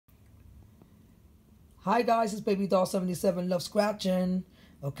Hi guys, it's Baby Doll 77 Love Scratching.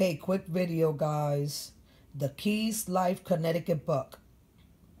 Okay, quick video guys. The TIXS Life Connecticut book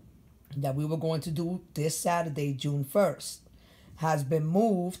that we were going to do this Saturday, June 1st, has been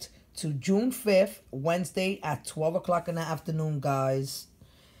moved to June 5th, Wednesday at 12 o'clock in the afternoon, guys.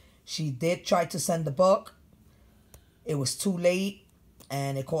 She did try to send the book. It was too late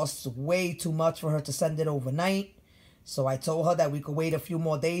and it costs way too much for her to send it overnight. So I told her that we could wait a few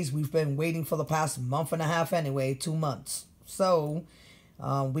more days. We've been waiting for the past month and a half anyway, 2 months. So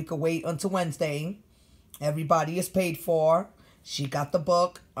we could wait until Wednesday. Everybody is paid for. She got the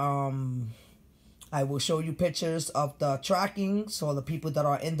book. I will show you pictures of the tracking so the people that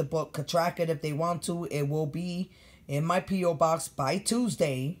are in the book could track it if they want to. It will be in my P.O. box by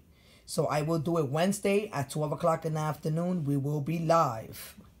Tuesday. So I will do it Wednesday at 12 o'clock in the afternoon. We will be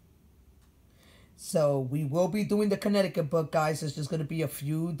live. So we will be doing the Connecticut book, guys. It's just going to be a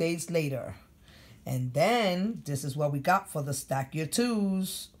few days later. And then this is what we got for the Stack Your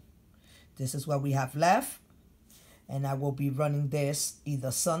Twos. This is what we have left. And I will be running this either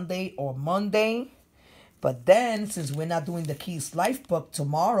Sunday or Monday. But then, since we're not doing the TIXS Life book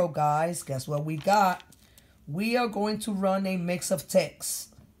tomorrow, guys, guess what we got? We are going to run a mix of TIXS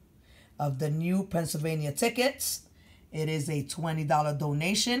of the new Pennsylvania tickets. It is a $20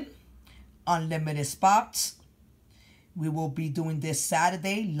 donation. Unlimited spots. We will be doing this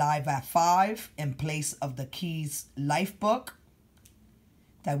Saturday live at 5 in place of the TIXS Life book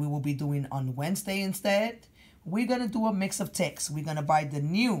that we will be doing on Wednesday instead. We're going to do a mix of TIXS. We're going to buy the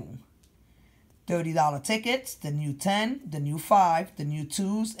new $30 tickets, the new 10, the new 5, the new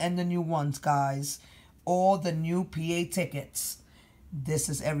 2s, and the new 1s, guys. All the new PA tickets. This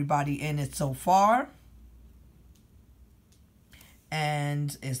is everybody in it so far.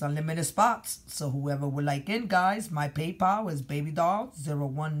 And it's unlimited spots. So whoever would like in, guys, my PayPal is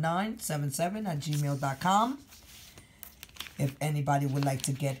babydoll01977@gmail.com. If anybody would like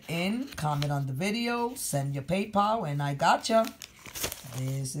to get in, comment on the video, send your PayPal, and I gotcha.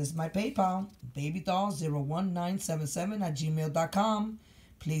 This is my PayPal, babydoll01977@gmail.com.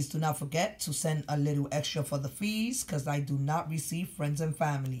 Please do not forget to send a little extra for the fees because I do not receive friends and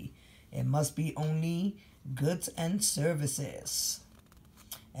family. It must be only goods and services.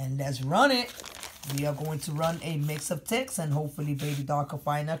 And let's run it. We are going to run a mix of TIXS and hopefully Baby Doll can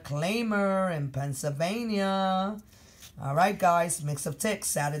find a claimer in Pennsylvania. All right, guys, mix of TIXS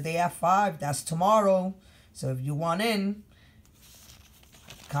Saturday at 5. That's tomorrow. So if you want in,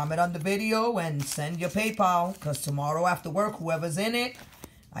 comment on the video and send your PayPal because tomorrow after work, whoever's in it,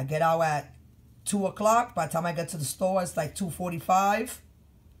 I get out at 2 o'clock. By the time I get to the store, it's like 2:45.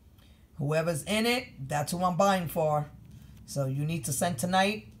 Whoever's in it, that's who I'm buying for. So you need to send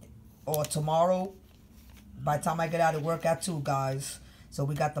tonight or tomorrow by the time I get out of work at 2, guys. So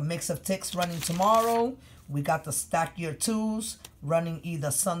we got the mix of TIXS running tomorrow. We got the Stack Your Twos running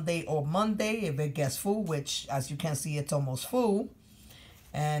either Sunday or Monday if it gets full, which as you can see, it's almost full.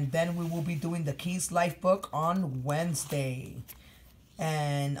 And then we will be doing the TIXS Life book on Wednesday.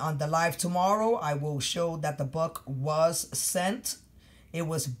 And on the live tomorrow, I will show that the book was sent. It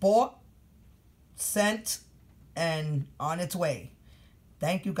was bought, sent, and on its way.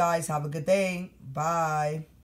 Thank you guys. Have a good day. Bye.